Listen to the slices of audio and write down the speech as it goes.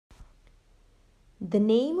The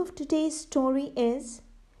name of today's story is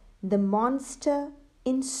The Monster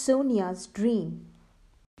in Sonia's Dream.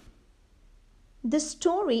 The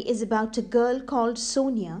story is about a girl called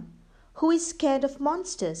Sonia who is scared of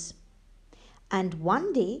monsters. And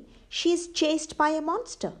one day she is chased by a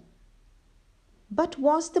monster. But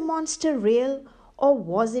was the monster real or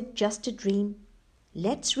was it just a dream?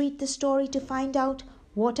 Let's read the story to find out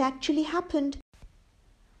what actually happened.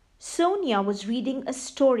 Sonia was reading a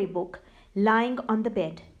storybook lying on the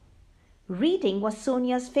bed. Reading was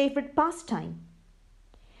Sonia's favorite pastime.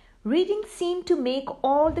 Reading seemed to make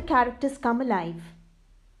all the characters come alive.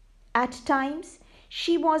 At times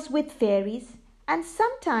she was with fairies, and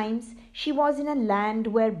sometimes she was in a land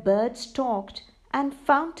where birds talked and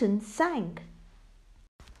fountains sang.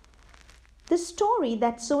 The story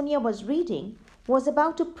that Sonia was reading was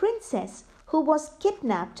about a princess who was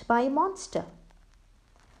kidnapped by a monster.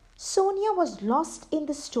 Sonia was lost in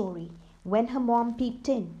the story when her mom peeped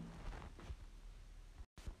in.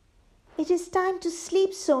 "It is time to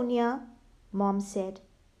sleep, Sonia," Mom said.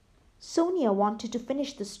 Sonia wanted to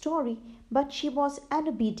finish the story, but she was an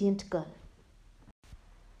obedient girl.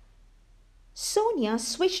 Sonia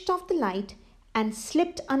switched off the light and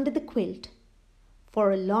slipped under the quilt.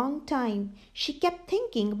 For a long time, she kept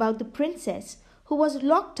thinking about the princess who was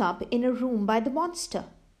locked up in a room by the monster.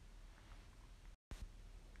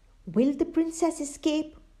 Will the princess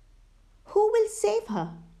escape? Who will save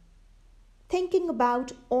her? Thinking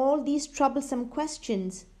about all these troublesome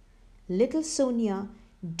questions, little Sonia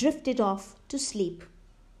drifted off to sleep.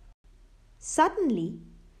 Suddenly,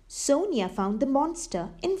 Sonia found the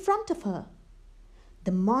monster in front of her.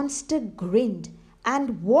 The monster grinned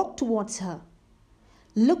and walked towards her.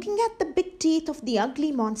 Looking at the big teeth of the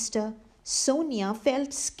ugly monster, Sonia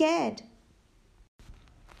felt scared.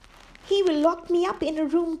 "He will lock me up in a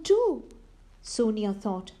room too," Sonia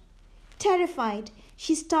thought. Terrified,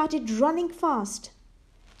 she started running fast.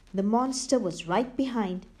 The monster was right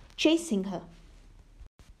behind, chasing her.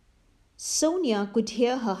 Sonia could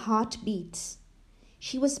hear her heart beats.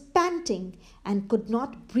 She was panting and could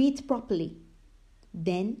not breathe properly.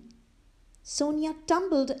 Then Sonia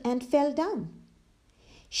tumbled and fell down.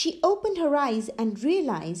 She opened her eyes and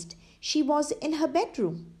realized she was in her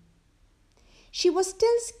bedroom. She was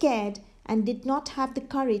still scared and did not have the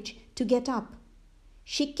courage to get up.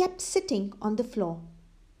 She kept sitting on the floor.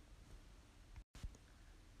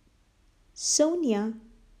 "Sonia,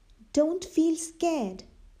 don't feel scared.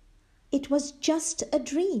 It was just a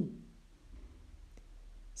dream,"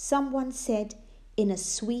 someone said in a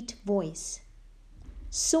sweet voice.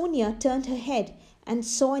 Sonia turned her head and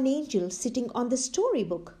saw an angel sitting on the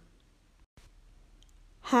storybook.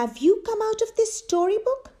 "Have you come out of this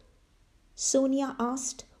storybook?" Sonia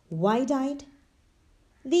asked, wide-eyed.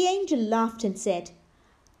 The angel laughed and said,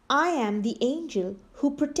 "I am the angel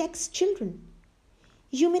who protects children.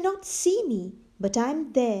 You may not see me, but I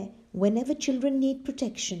am there whenever children need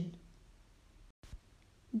protection."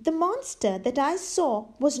 "The monster that I saw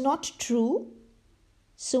was not true?"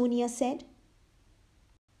 Sonia said.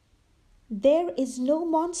 "There is no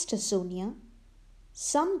monster, Sonia.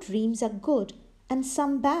 Some dreams are good and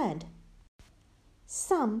some bad.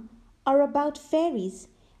 Some are about fairies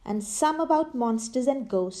and some about monsters and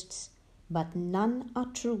ghosts, but none are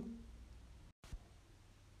true.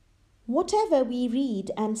 Whatever we read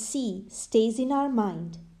and see stays in our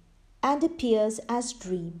mind and appears as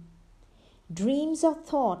dream. Dreams are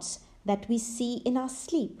thoughts that we see in our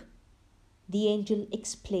sleep," the angel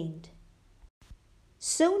explained.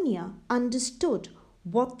 Sonia understood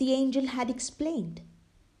what the angel had explained.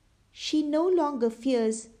 She no longer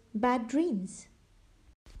fears bad dreams.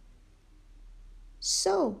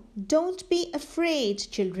 So, don't be afraid,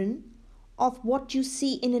 children, of what you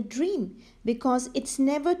see in a dream, because it's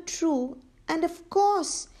never true, and of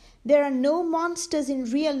course, there are no monsters in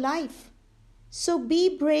real life. So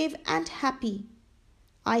be brave and happy.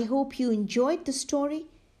 I hope you enjoyed the story.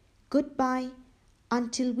 Goodbye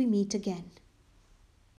until we meet again.